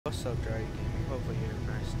What's up, Dragon? Hopefully you have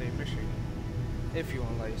a nice day. Make sure if you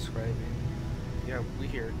want to like, subscribe, and yeah, we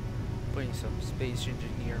here putting some Space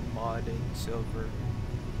Engineer mod in silver.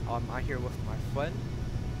 I'm here with my friend,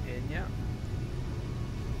 and yeah,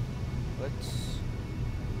 let's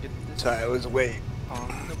get Sorry, I this was away. on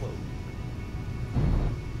the boat.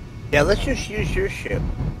 Yeah, let's just use your ship.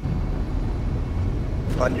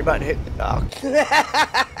 Fun, you're about to hit the dock.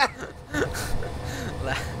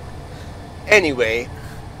 Anyway,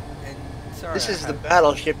 And sorry, this I is the have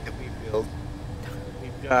battleship that we built.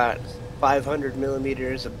 We've got 500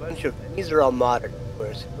 millimeters, a bunch of, and these are all modded, of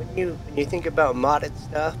course. When you think about modded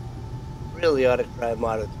stuff, you really ought to try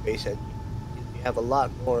modded space engine. You have a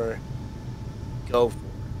lot more to go for.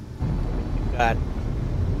 I mean, you've got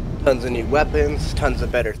tons of new weapons, tons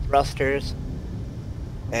of better thrusters,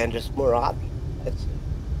 and just more options. That's it.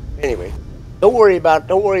 Anyway, don't worry about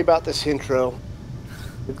this intro.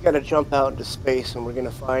 We've got to jump out into space, and we're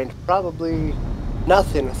gonna find probably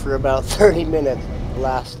nothing for about 30 minutes like the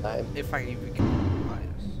last time. if I even can bias.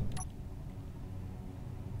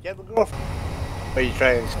 You have a girlfriend? Are you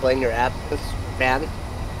trying to explain your absence, man? Yeah.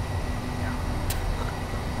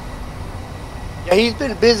 Yeah, he's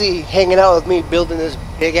been busy hanging out with me building this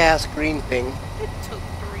big ass green thing. It took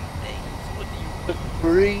 3 days. What do you? Took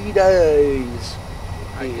 3 days.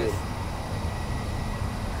 I guess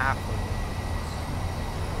half of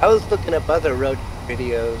I was looking up other road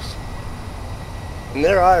videos, and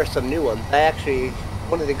there are some new ones.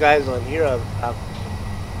 One of the guys on here, I'm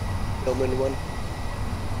filming one,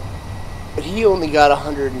 but he only got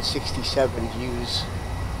 167 views.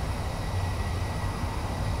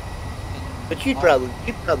 it. But you'd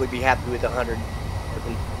probably be happy with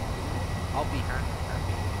 107. I'll be happy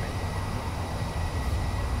with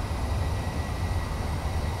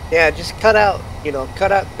Yeah, just cut out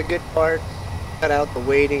the good parts, cut out the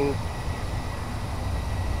waiting. it.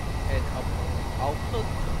 And I'll put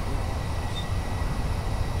the blueprints.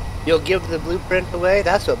 You'll give the blueprint away.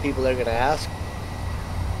 That's what people are gonna ask.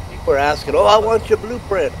 People are asking, "Oh, I want your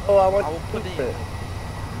blueprint. Oh, I want I will your put it in blueprint."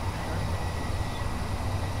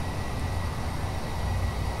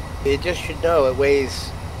 You just should know it weighs.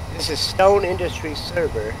 This is Stone Industries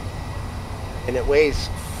server, and it weighs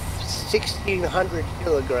 1,600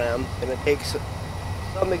 kilograms, and it takes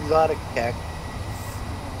some exotic tech.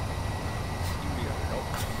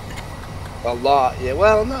 A lot, yeah.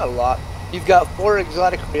 Well, not a lot. You've got 4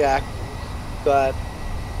 exotic reactors. You've got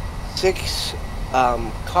 6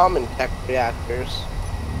 common tech reactors.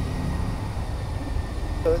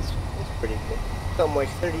 So it's pretty good. Something like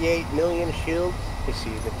 38 million shields. Let me see.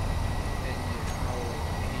 And I'll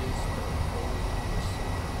use the whole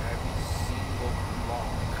every single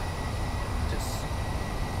block. Just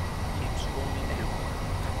keeps going down.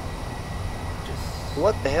 Just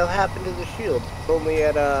What the hell happened to the shield? It's only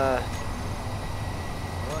at what?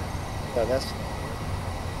 No, that's. I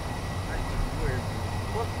think we're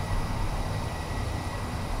what?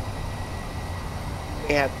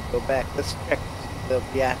 We have to go back. Let's check the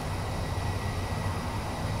reactor.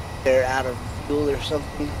 They're out of fuel or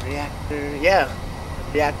something. Reactor, yeah.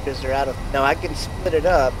 The reactors are out of. Now I can split it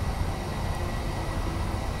up.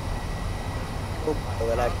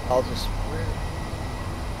 Copilot, I'll just.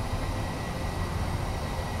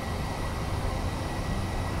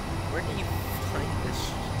 Where do you find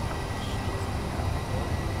this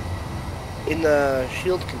In the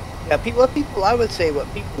shield. Yeah, I would say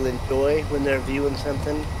what people enjoy when they're viewing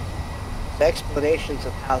something is explanations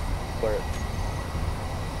of how things work.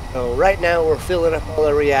 So right now we're filling up all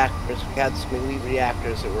our reactors. We had some elite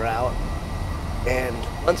reactors that were out. And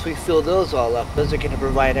once we fill those all up, those are going to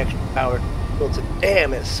provide extra power to the shields. And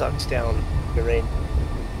damn, it sucks down uranium.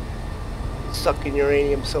 It's sucking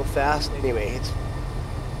uranium so fast. Anyway, it's...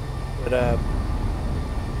 But,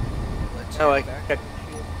 Let's now I check can back. check the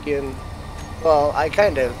shield again. Well, I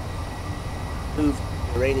kind of moved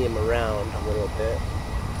uranium around a little bit.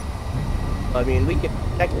 I mean, we could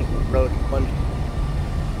technically approach one.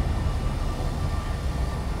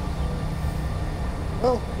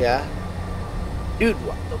 Oh, yeah. Dude,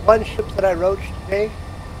 the one ship that I roached today,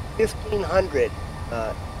 1,500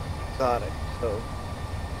 exotic, so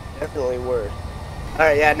definitely worth.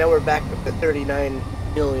 Alright, yeah, now we're back up to 39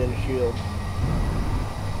 million shields.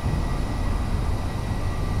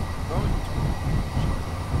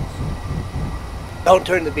 Don't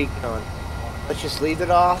turn the beacon on. Let's just leave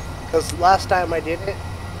it off, because last time I did it,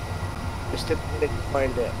 just didn't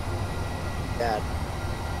find it. Bad.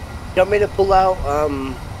 You want me to pull out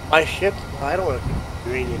my ship? No, I don't want to keep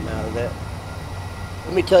uranium out of it.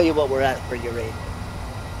 Let me tell you what we're at for uranium.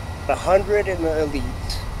 100 in the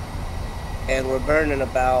elites, and we're burning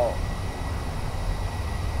about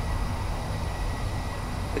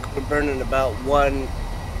Like we're burning about 1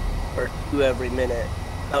 or 2 every minute.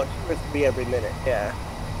 About 2 or 3 every minute, yeah.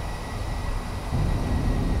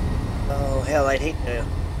 Oh, hell, I'd hate to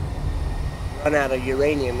run out of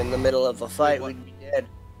uranium in the middle of a Wait, fight. what? We'd be dead.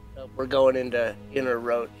 Oh, we're going into inner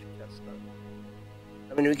roach.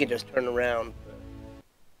 I mean, we can just turn around.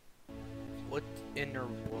 What inner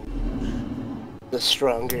roach? The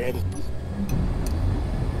stronger end.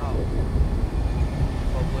 Oh.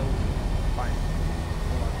 Well, we'll find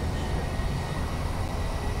a lot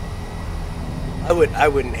of shit. I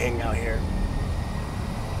wouldn't hang out here.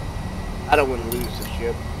 I don't want to lose the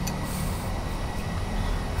ship.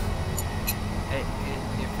 Hey,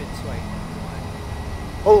 if it's like one.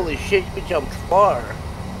 Holy shit, you jumped far.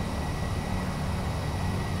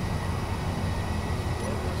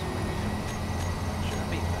 Should I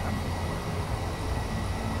be left?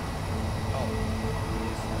 Oh,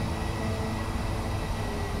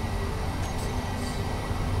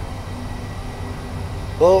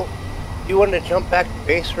 Well, you want to jump back to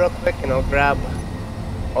base real quick and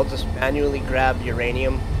I'll just manually grab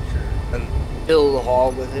uranium sure. and fill the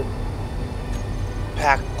hull with it.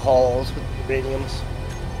 Pack the hulls with uraniums.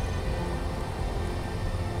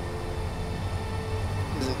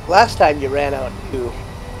 Last time you ran out too,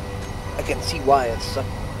 I can see why it's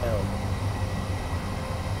sucking down.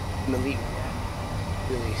 An elite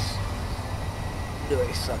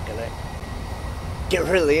really sucking it. It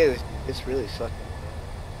really is. It's really sucking.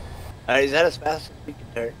 Alright, is that as fast as we can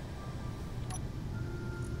turn?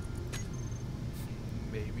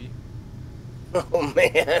 Maybe. Oh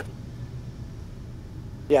man.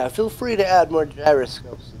 Yeah, feel free to add more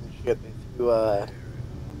gyroscopes to the ship if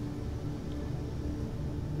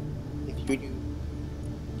you do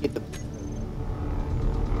get the.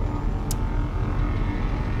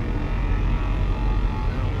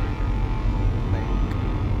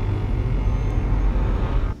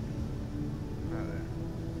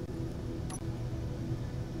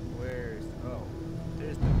 Where's oh,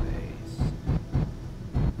 there's the base.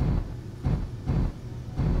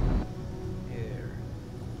 Here.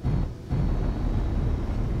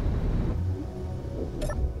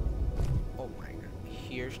 Oh my god.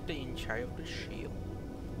 Here's the inside of the ship.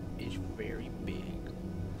 It's very big.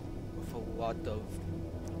 With a lot of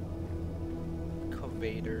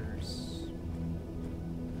conveyors.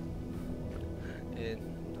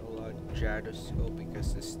 And a lot of gyroscope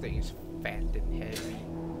because this thing is fat and heavy.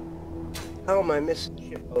 How am I missing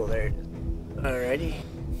ship? Oh, there it is. Alrighty.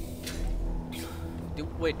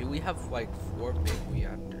 Wait, do we have like 4 big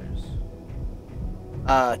reactors?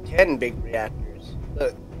 10 big reactors,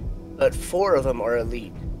 but 4 of them are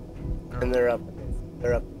elite, and they're up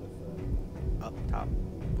with up top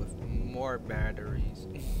with more batteries.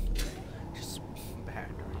 Just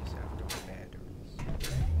batteries after batteries.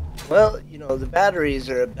 Well, you know, the batteries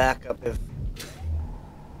are a backup if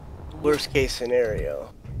worst case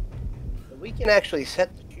scenario. But we can actually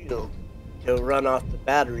set the shield to run off the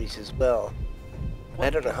batteries as well. I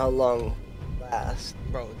don't know how long it lasts.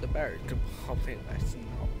 Bro, the battery could probably last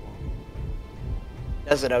not long.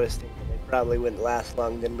 That's what I was thinking. It probably wouldn't last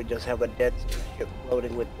long. Then we just have a dead spaceship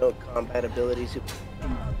floating with no combat abilities. And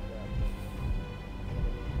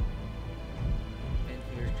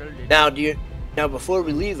here's the little Now before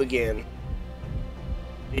we leave again,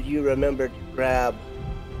 did you remember to grab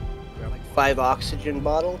like 5 oxygen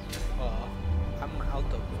bottles? I'm out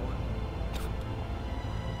of one.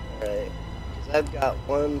 Alright. Because I've got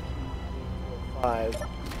 1, 2, 3, 4, 5.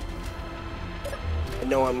 I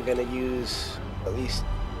know I'm gonna use at least.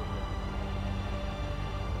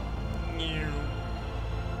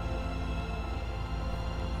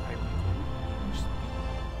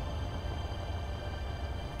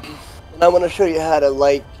 And I want to show you how to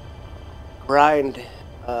like grind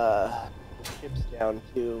the ships down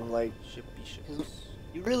too. Like Ships.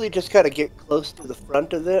 you really just gotta get close to the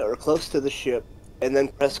front of it or close to the ship, and then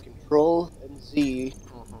press Control and Z,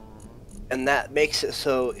 and that makes it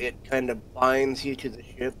so it kind of binds you to the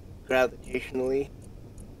ship gravitationally.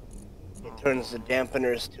 It turns the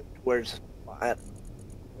dampeners towards the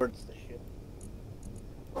ship.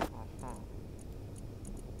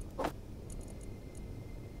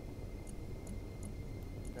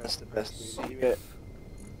 That's the best way to do it.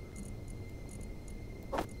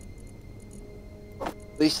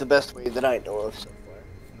 At least the best way that I know of so far.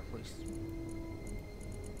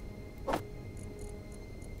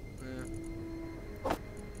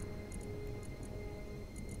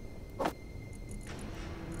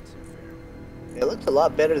 It looks a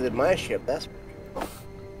lot better than my ship, that's for sure.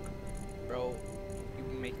 Bro, you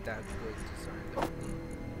make that good design.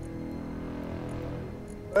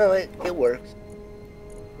 Well, it works.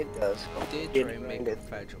 It does. Did Get try and make a grinded.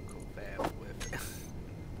 federal Corvette with it.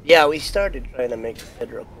 Yeah, we started trying to make a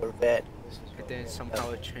federal Corvette. This is And what then we ended somehow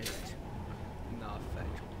up. it changed. Not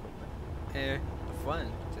federal Corvette. The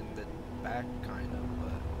front and the back kind of,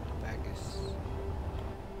 but the back is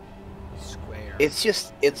square. It's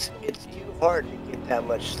just it's too hard to get that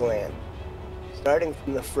much slant. Starting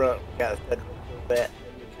from the front, we got a federal Corvette,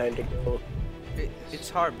 then we kind of go. It's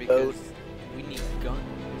hard Boat. because we need guns.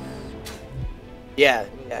 Yeah,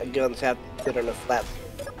 guns have to sit on a flat.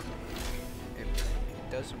 It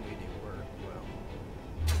doesn't really work well.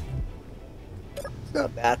 It's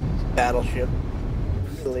not bad. It's a battleship.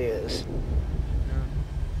 It really is. No.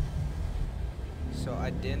 So I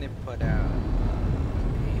didn't put out.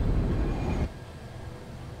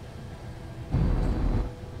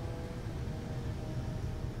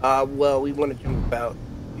 Well, we want to jump about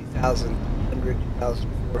 2,100,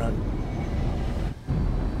 2,400.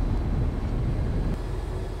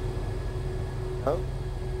 Huh?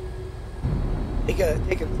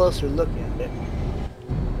 Take a closer look at it.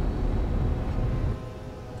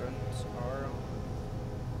 Guns are on.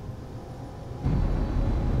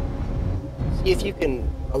 See if you can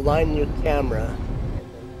align your camera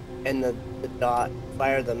and the dot,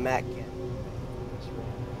 fire the Mac cam.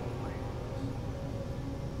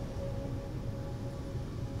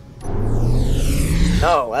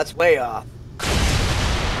 No, that's way off.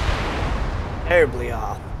 Terribly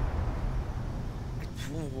off.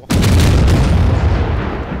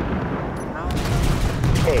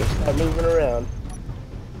 Hey, stop moving around.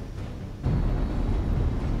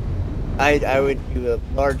 I would do a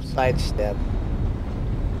large side step.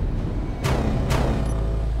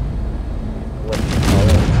 What do you call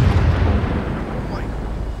it? Oh my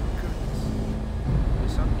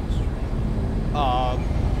goodness. Something's strange.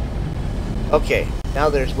 Okay, now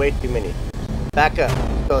there's way too many. Back up.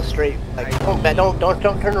 Go straight. Like don't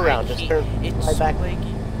turn around. Just turn. Fly back.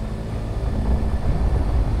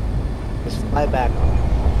 Just fly back.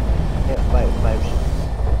 Yeah, fly.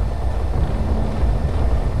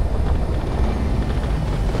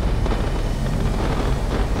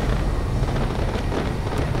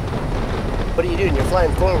 What are you doing? You're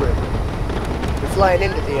flying forward. You're flying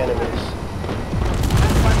into the enemies.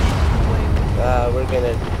 We're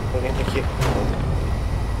gonna get.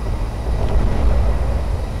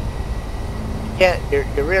 You can't.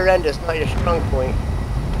 Your rear end is not your strong point.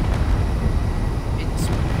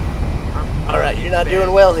 All right, you're not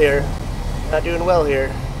doing well here. You're not doing well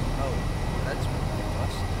here. Oh, that's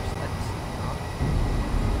ridiculous. That's not.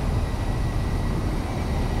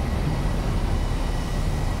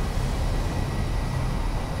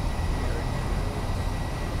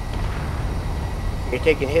 You're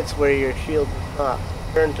taking hits where your shield is not.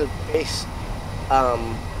 Turn to face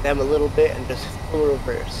them a little bit and just full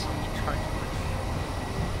reverse.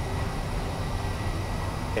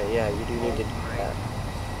 Okay, yeah, you do need to do that.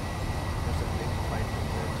 There's a big fight for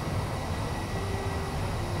this.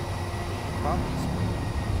 Probably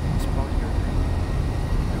spawn your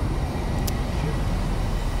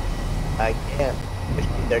I can't.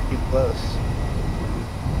 They're too close.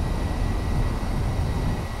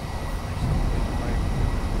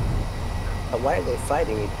 Why are they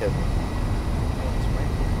fighting each other?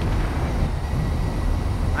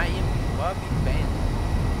 I am Bobby Ben.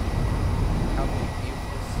 How will you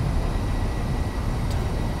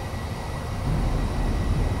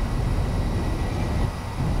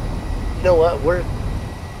You know what?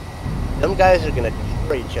 Them guys are gonna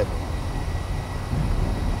destroy each other.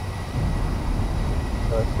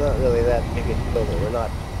 So it's not really that big a deal that we're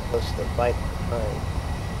not supposed to fight at the time.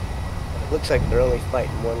 It looks like they're only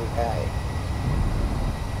fighting one guy.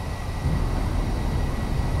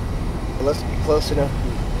 But let's be close enough to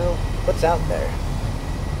know what's out there.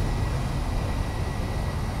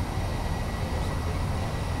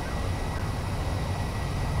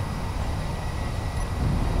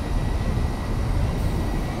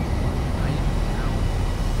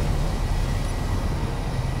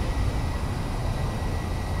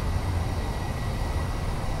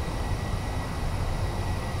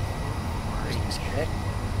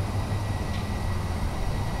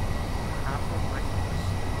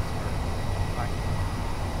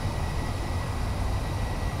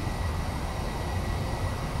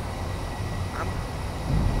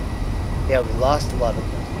 Yeah, we lost a lot of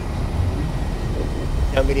them.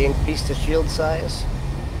 Want me to increase the shield size?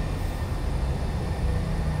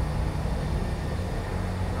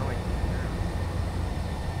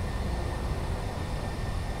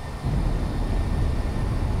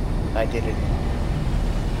 I did it.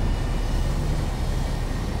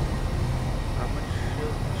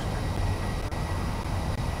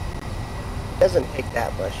 Doesn't take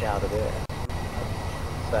that much out of it.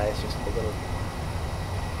 Size just a little.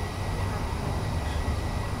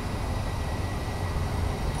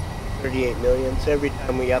 38 million. So every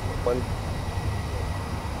time we up it one.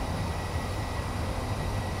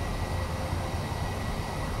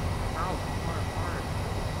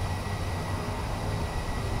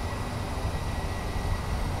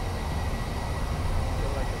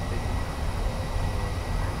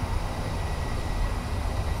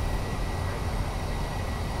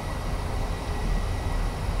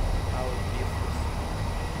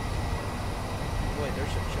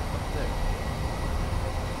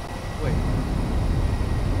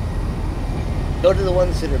 Go to the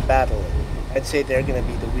ones that are battling. I'd say they're going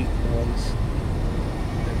to be the weaker ones.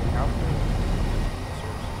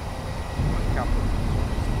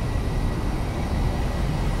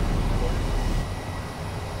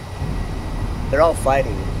 They're all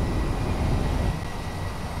fighting.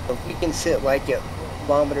 So if we can sit like at 4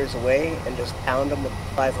 kilometers away and just pound them with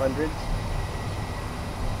 500s,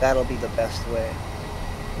 that'll be the best way.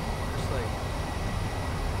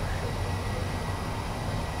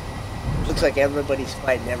 Looks like everybody's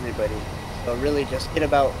fighting everybody. So really just get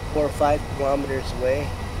about 4 or 5 kilometers away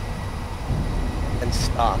and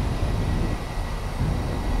stop.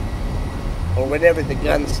 Or whenever the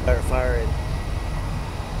guns start firing.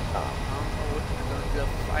 Stop.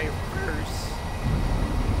 Fire first.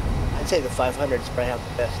 I'd say the 500s probably have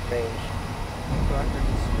the best range.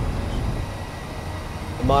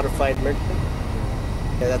 The modified merchant?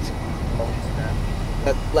 Yeah, that's cool.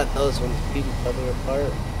 Let those ones beat each other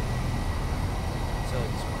apart.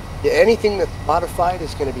 Yeah, anything that's modified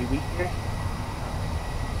is going to be weaker.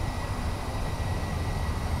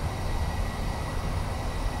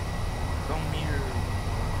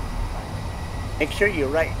 Make sure you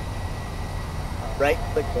right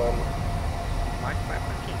click on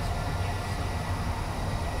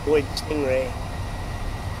avoid stingray.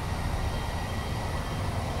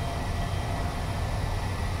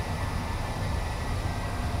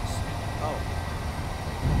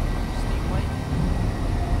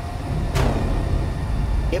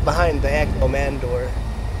 Get behind the Echo Man door.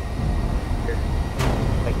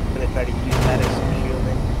 Like, I'm gonna try to use that as some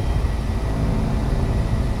shielding.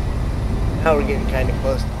 Now we're getting kind of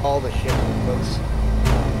close to all the ships, folks.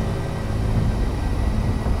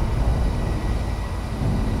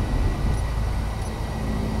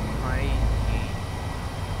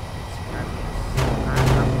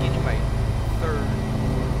 I'm getting my third.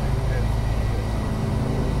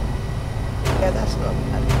 Yeah, that's not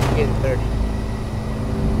bad. I'm getting 30.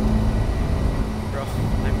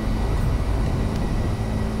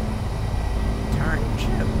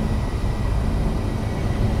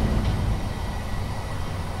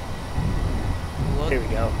 Here we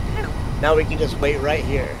go. Now we can just wait right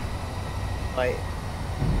here. Fight.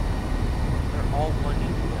 They're all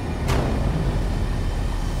running.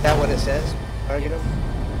 Is that what it says? Target them?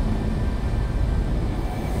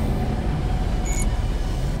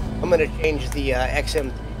 I'm gonna change the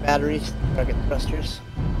XM3 batteries to target thrusters.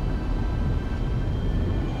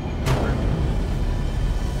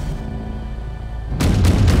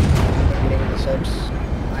 Getting the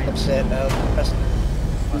subset of thruster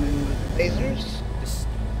lasers.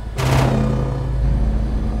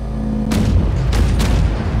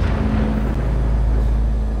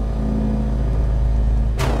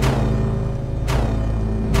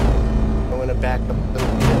 Back up a little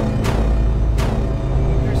bit.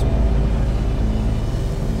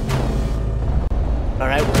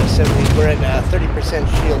 Alright, we're at 30%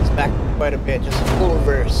 shields, back quite a bit, just full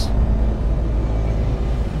reverse.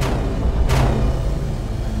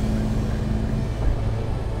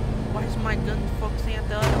 Why is my gun focusing at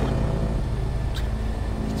the other one?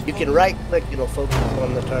 You can right click, it'll focus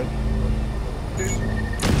on the target.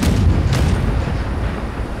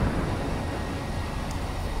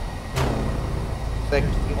 Like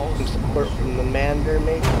some support from the Mander,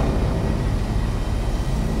 maybe.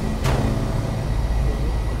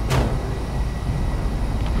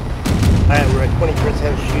 Alright, we're at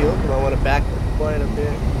 20% shield. I want to back quite a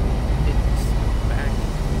bit. It's back.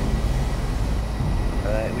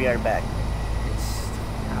 Alright, we are back. It's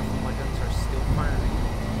half of my guns are still firing.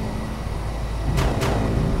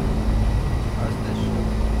 How's this shield?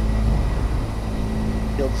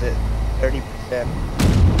 Shield's at 30%.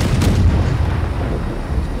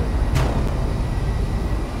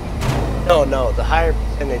 No, the higher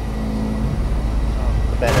percentage,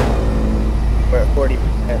 the better. We're at 40%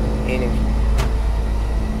 gaining.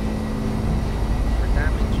 For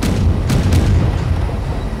damage?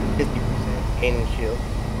 50% gaining shield.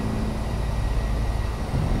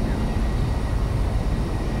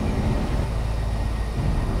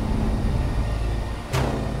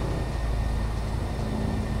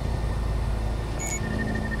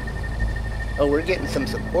 Oh, we're getting some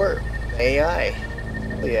support from AI.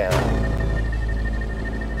 Oh, yeah.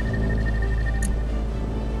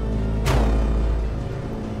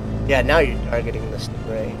 Yeah, now you're targeting the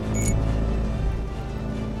stingray.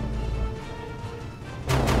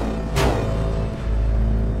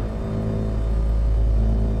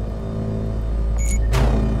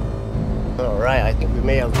 Alright, I think we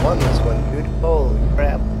may have won this one, dude. Holy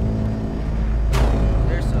crap.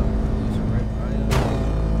 There's a cruiser right by us.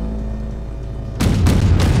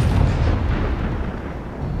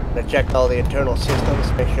 Gonna check all the internal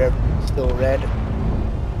systems, make sure everything's still red.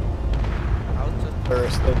 Or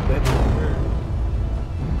still good.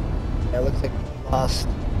 Yeah, looks like we lost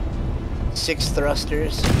 6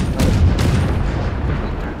 thrusters.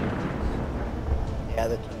 Yeah,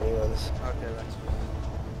 the 20 ones. Okay, that's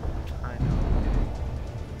I know.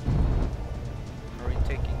 Are we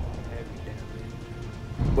taking heavy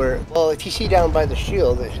damage? Well, if you see down by the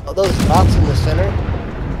shield, those dots in the center,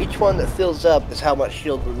 each one that fills up is how much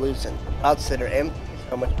shield we're losing. Dots that are empty is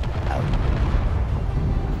how much we're out.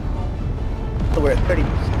 So we're at 30%.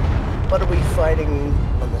 What are we fighting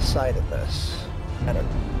on the side of us? I don't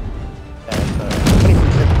know.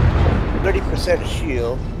 30%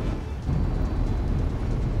 shield.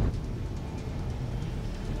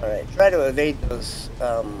 Alright, try to evade those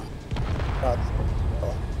dots as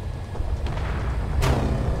well.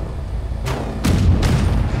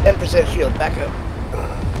 10% shield, back up.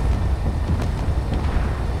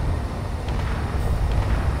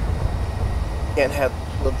 Can't have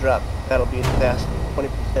shield drop. That'll be a disaster.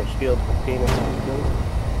 20% shield for gaining some shield.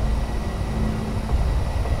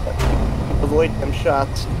 Avoid them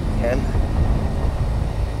shots if you can.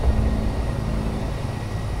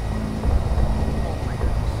 Oh my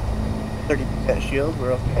goodness. 30% shield,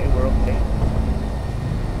 we're okay, we're okay.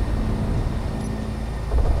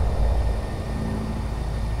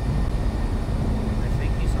 I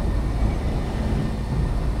think he's on.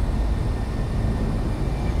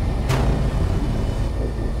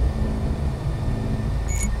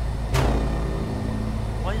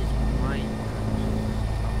 What is mine?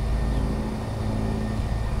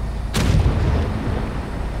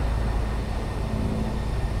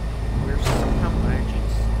 We're somehow managing to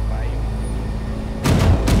survive.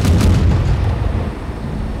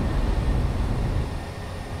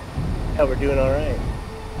 Yeah, we're doing alright.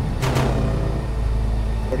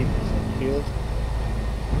 40% shield.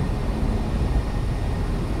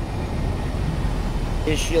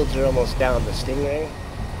 His shields are almost down, the Stingray.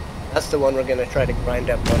 That's the one we're gonna try to grind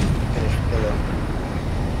up once we finish killing.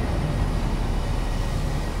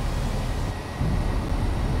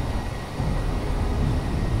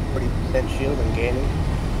 Shield and gaining.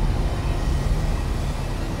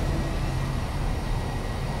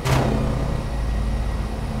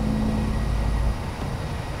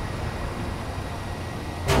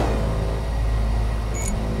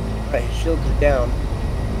 Alright, his shields are down.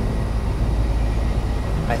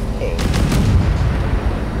 I think.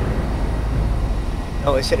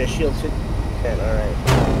 Oh, I said his shield's 50%, alright.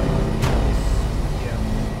 Yeah.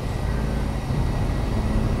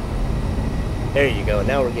 There you go,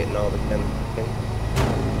 now we're getting all the guns.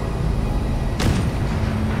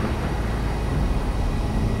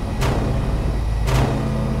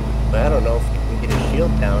 I don't know if we can get his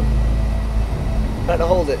shield down. Try to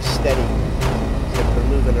hold it steady. If we're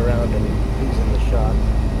moving around and losing the shot.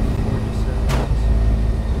 47.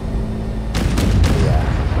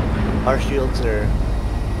 Yeah. Our shields are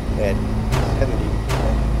at 70%.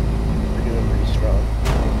 We're doing pretty strong.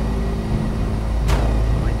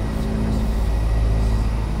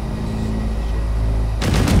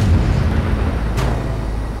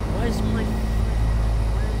 Why is my...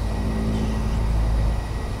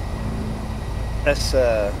 Press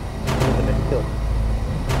a little bit of kill.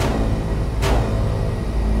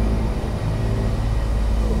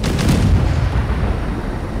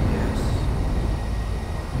 Yes.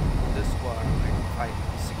 This is what I like fighting.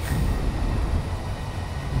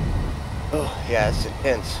 Oh, yeah, it's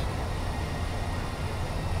intense.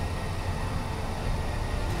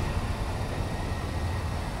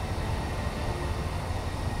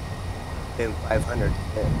 Then 500.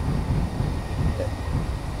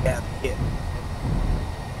 Yeah, yeah.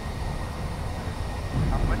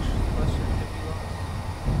 How much closer did we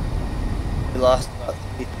We lost about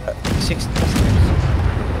 6 thrusters.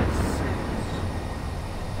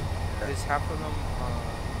 Is half of them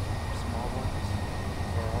small ones?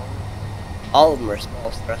 Or all? All of them are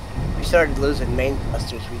small thrusters. We started losing main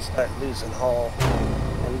thrusters. We started losing hull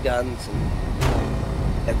and guns and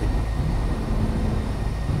everything.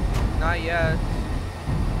 Not yet.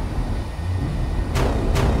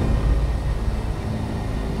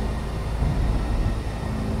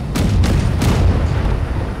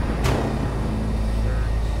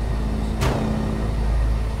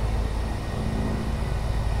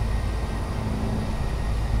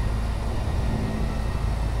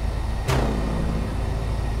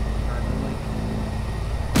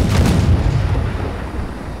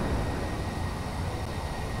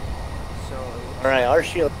 our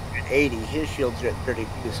shields are at 80, his shields are at 32,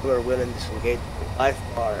 so we're winning this engagement by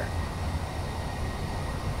far.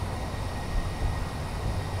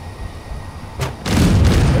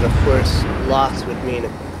 And of course, loss would mean a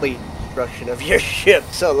complete destruction of your ship,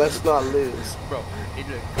 so let's not lose. Bro, it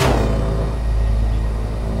looked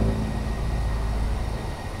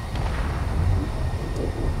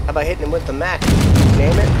How about hitting him with the max?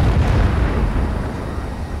 Name it.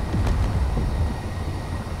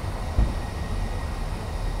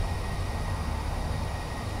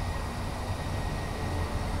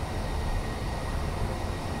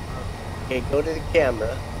 Okay, go to the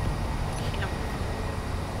camera.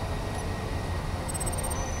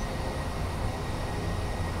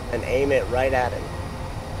 And aim it right at him.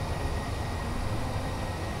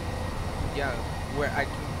 yeah, where I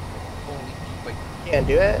can only do like Can't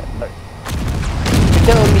do it? You're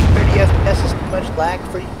telling me 30 FPS is too much lag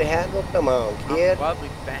for you to handle? Come on, kid. I'm probably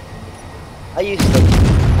back. I used to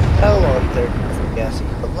hell on 30 FPS. I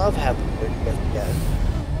used to love having 30 FPS.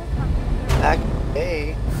 Back in the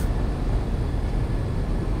day.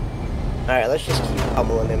 Alright, let's just keep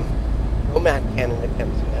pummeling him. No Mac cannon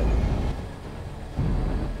attempts yet.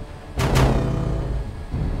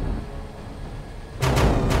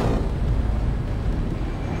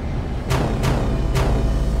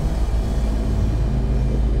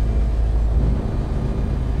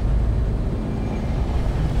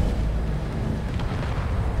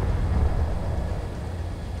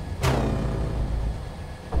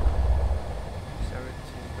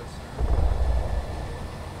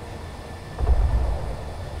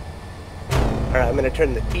 Alright, I'm going to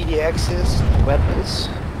turn the PDXs to weapons,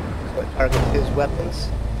 so it targets his weapons.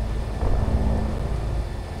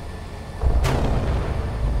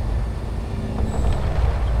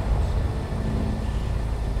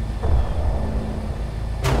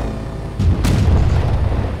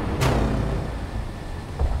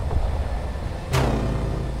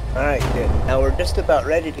 Alright, good. Now we're just about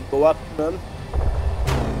ready to go up to him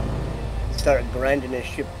and start grinding his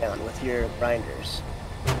ship down with your grinders.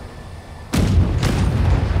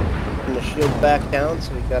 The shield back down,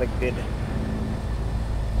 so we got a good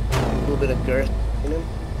little bit of girth in him.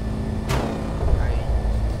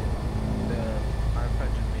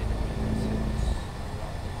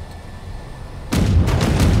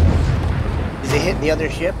 Is it hitting the other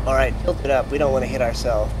ship? Alright, tilt it up. We don't want to hit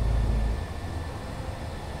ourselves.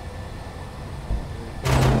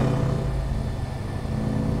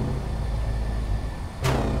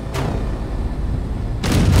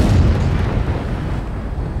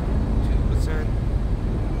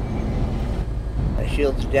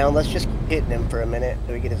 Shields are down. Let's just keep hitting him for a minute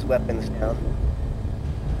till we get his weapons down.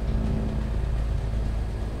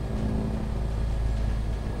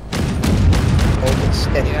 Hold it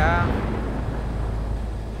steady. Yeah.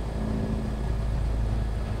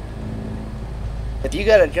 If you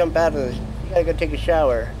gotta jump out of the, you gotta go take a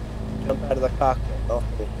shower, jump out of the cockpit. I'll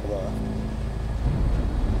finish him off.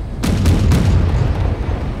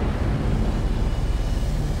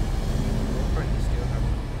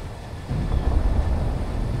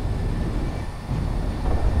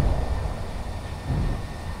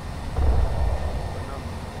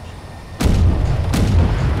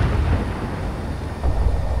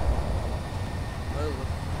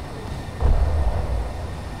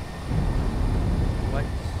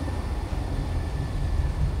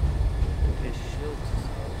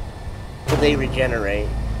 They regenerate.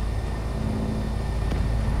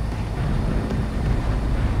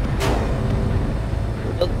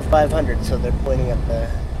 Look at 500, so they're pointing at the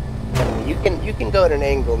enemy. You can go at an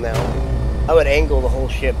angle now. I would angle the whole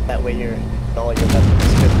ship. That way you're all your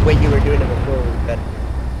weapons. Because the way you were doing it before was better.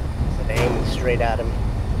 Instead of aiming straight at him.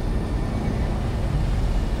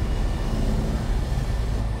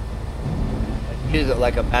 Use it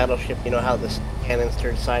like a battleship. You know how the cannons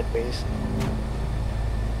turn sideways.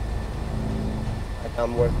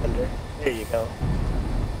 I'm worth under. There you go.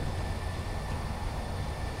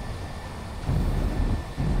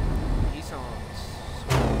 He's on.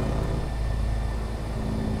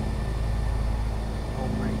 Oh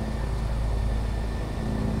my goodness.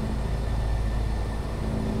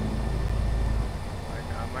 Right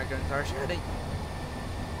now my guns are shooting.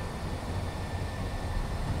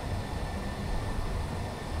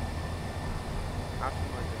 After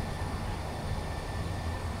my guns.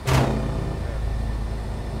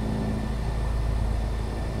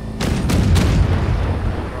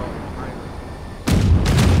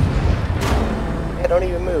 Don't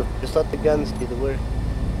even move. Just let the guns do the work.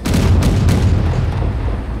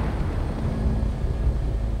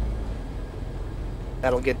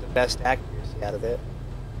 That'll get the best accuracy out of it.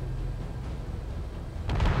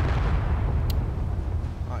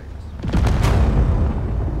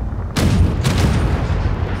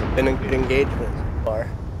 Been a good engagement so far.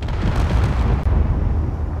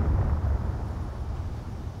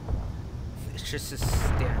 It's just a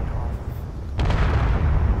standoff.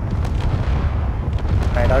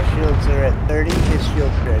 Alright, our shields are at 30, his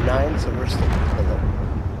shields are at 9, so we're still below.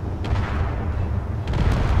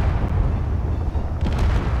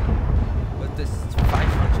 With this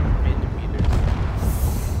 500 millimeters,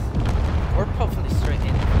 we're probably straight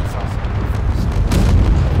in. He's also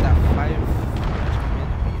that 500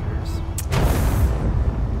 millimeters.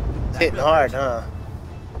 It's hitting hard, huh?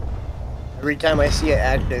 Every time I see it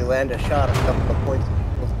actually land a shot, a couple of points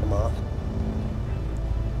will come off.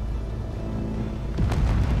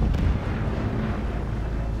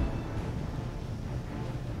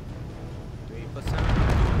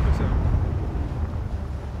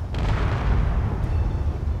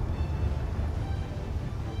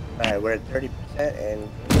 Alright, we're at 30% and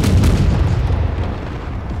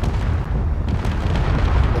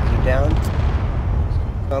puts you down.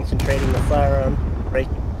 Concentrating the firearm,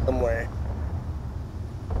 breaking somewhere.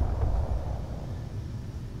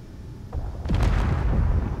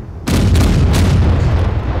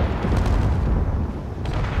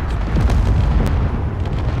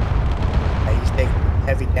 He's taking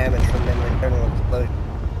heavy damage from them internal explosion.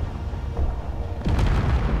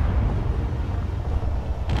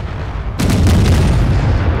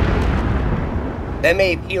 Them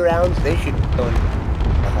AP rounds, they should be going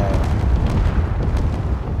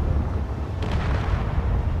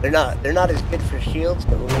They're not as good for shields,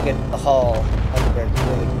 but when we get to the hall, that's where it's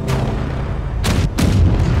really good.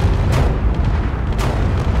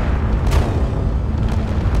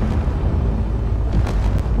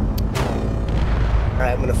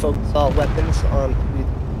 Alright, I'm gonna focus all weapons on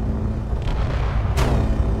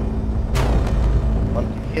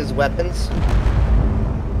his weapons.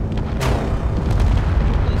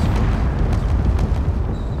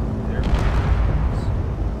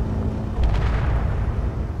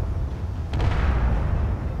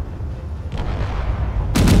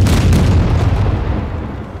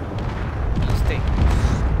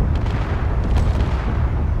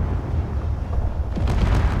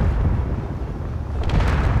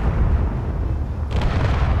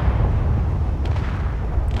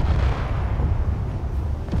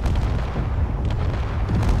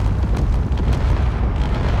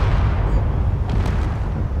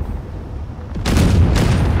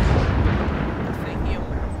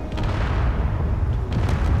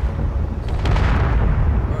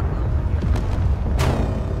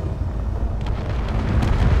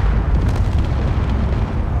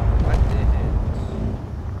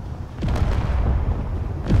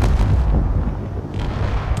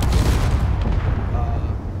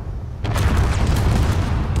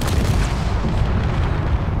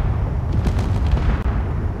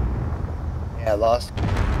 I lost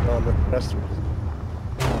on the customers.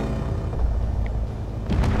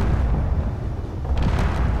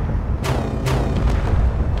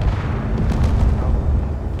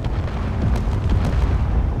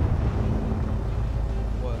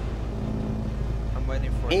 What? I'm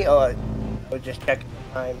waiting for Me? Oh, I was just checking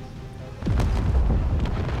the time.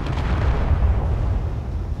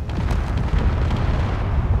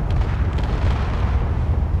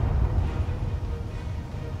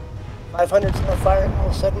 $500's not firing all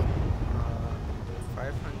of a sudden? 500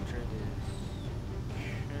 is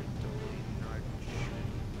gently nudging.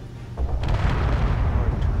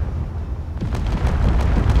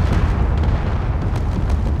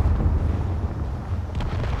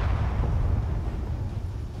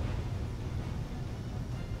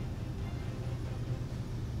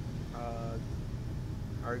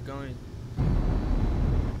 Are going.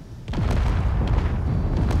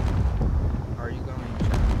 Are you going to?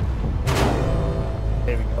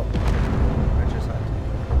 There we go. I just had to.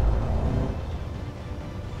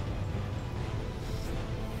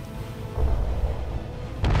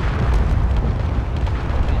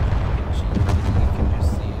 You can just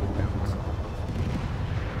see it bounce off.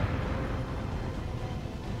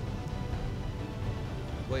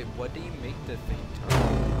 Wait, what do you make the thing target?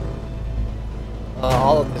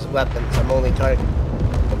 All of his weapons. I'm only targeting.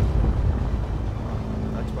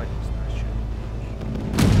 That's why he's not shooting.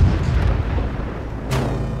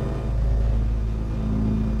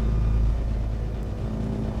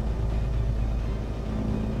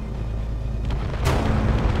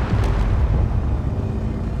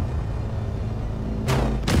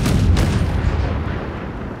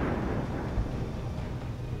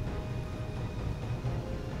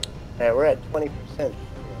 Alright, we're at 20%.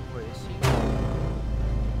 Where is he?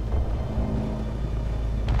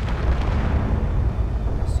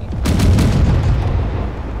 I see.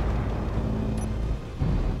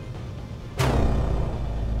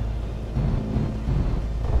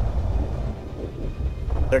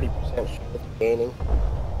 30% shield gaining.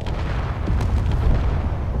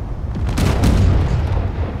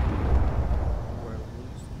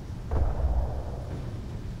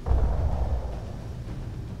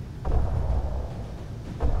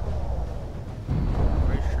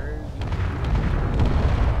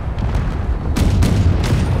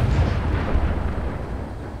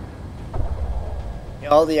 Yeah,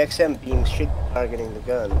 all the XM beams should be targeting the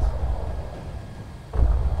guns.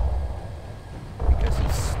 Because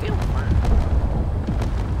he's still fine.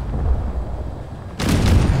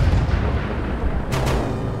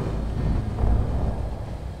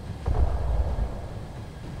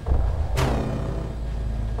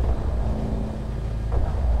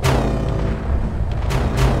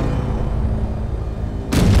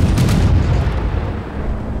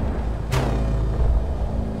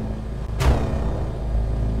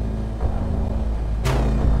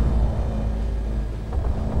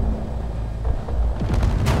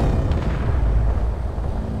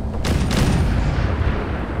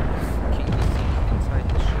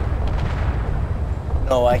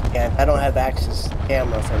 No, I can't. I don't have access to the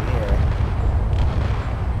camera from here.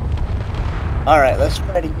 Alright, let's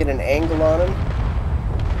try to get an angle on him.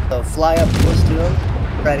 So fly up close to him,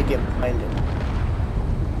 try to get behind him.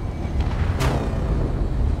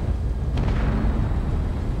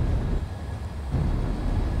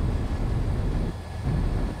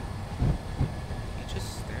 He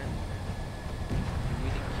just standing there.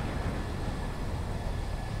 Waiting here.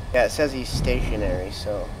 Yeah, it says he's stationary,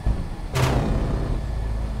 so...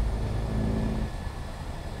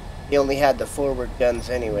 He only had the forward guns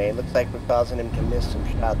anyway. It looks like we're causing him to miss some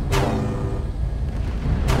shots.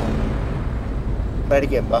 Try to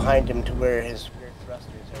get behind him to where his rear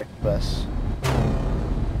thrusters are to us.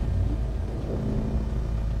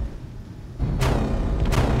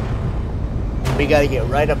 We gotta get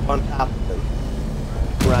right up on top of him.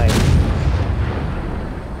 Right.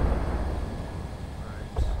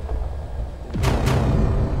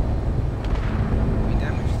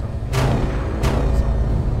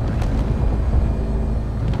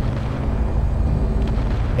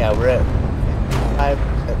 Yeah, we're at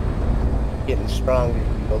 5%, getting stronger.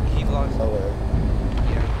 He lost lower.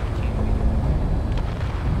 Yeah,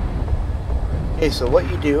 Okay, so what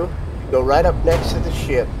you do, you go right up next to the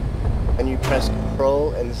ship, and you press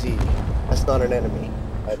Control and Z. That's not an enemy,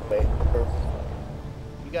 by the way.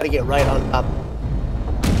 You gotta get right on top.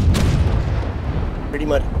 Pretty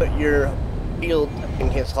much put your field in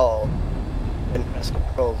his hull, and press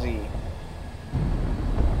Control Z.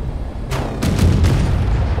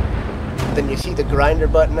 Then you see the grinder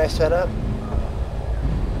button I set up?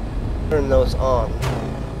 Turn those on.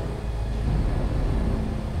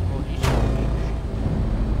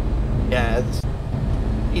 Yeah,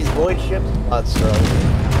 these void ships are a lot stronger.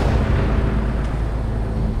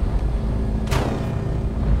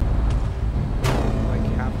 like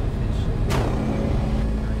half of his ship.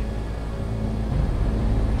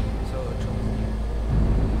 So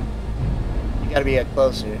You gotta be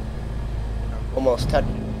closer. Almost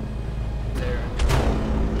touching. there.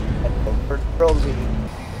 Control Z.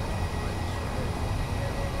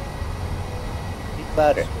 Be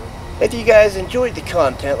louder. If you guys enjoyed the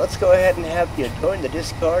content, let's go ahead and have you join the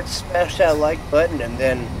Discord, smash that like button, and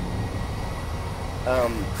then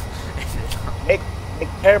make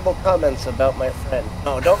terrible comments about my friend.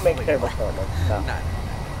 No, don't make terrible comments. No. Nah.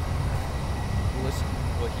 Listen to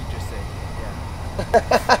what he just said.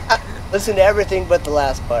 Yeah. Listen to everything but the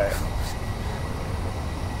last part.